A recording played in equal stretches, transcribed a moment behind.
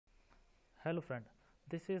Hello friend,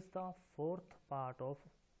 this is the fourth part of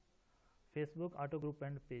Facebook auto group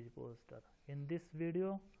and page poster. In this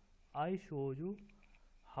video, I show you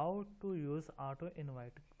how to use auto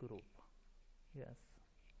invite group. Yes,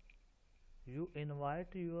 you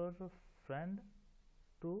invite your friend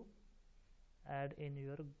to add in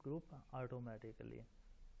your group automatically.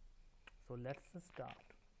 So let's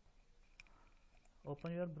start.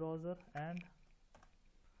 Open your browser and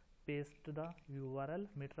paste the URL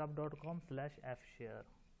meetup.com/fshare.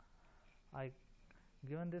 I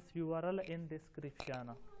given this URL in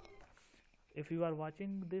description. If you are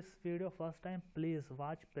watching this video first time, please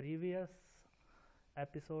watch previous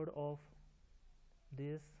episode of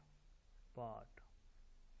this part.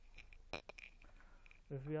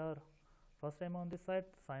 If you are first time on this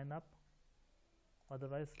site, sign up,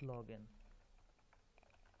 otherwise log in.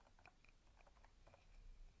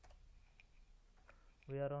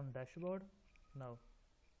 We are on dashboard. Now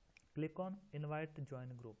click on invite join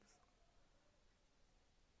groups,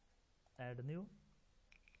 add new,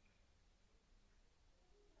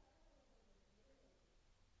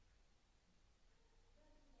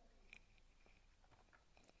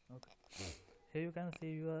 okay. Here you can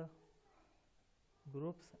see your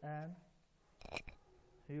groups and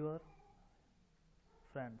your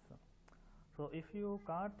friends. So if you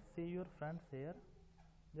can't see your friends here,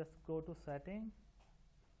 just go to setting,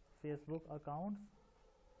 Facebook accounts,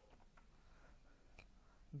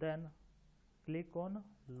 then click on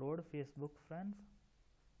load Facebook friends,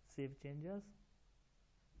 save changes,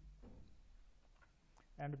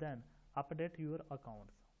 and then update your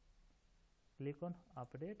accounts. Click on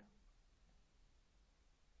update.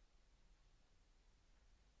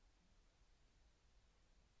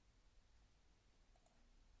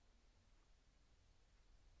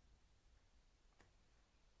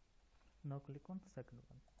 Now click on second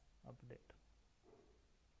one, update.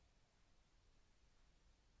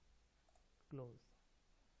 Close.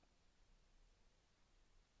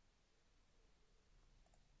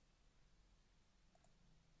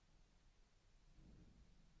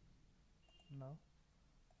 Now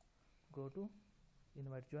go to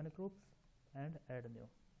invite join groups and add new.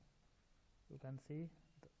 You can see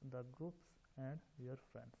the groups and your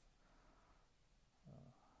friends.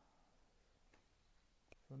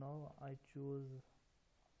 So now I choose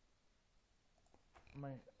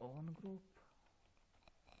my own group,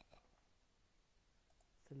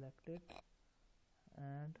 select it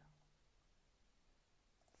and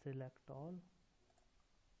select all.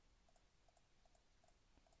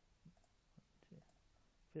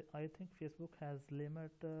 I think Facebook has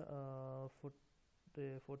limit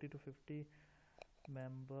 40 to 50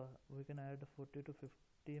 member. We can add 40 to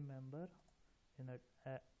 50 member in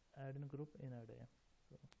add in group in a day.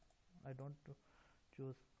 So I don't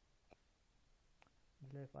choose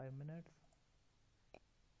delay 5 minutes.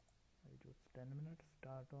 I choose 10 minutes.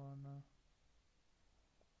 Start on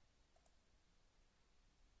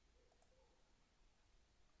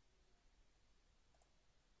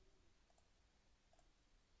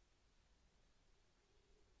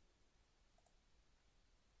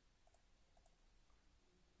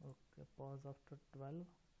okay, pause after 12,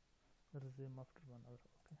 resume after 1 hour.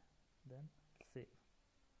 Okay, then save.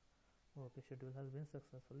 Okay, schedule has been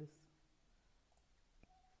successfully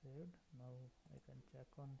saved. Now I can check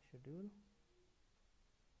on schedule.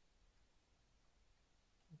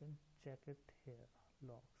 You can check it here,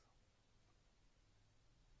 logs.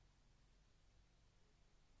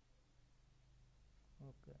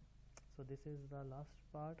 Okay, so this is the last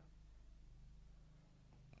part.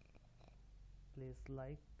 Please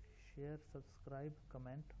like, share, subscribe,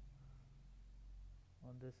 comment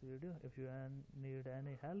on this video. If you need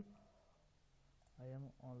any help, I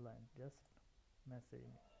am online, just message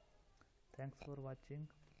me. Thanks for watching.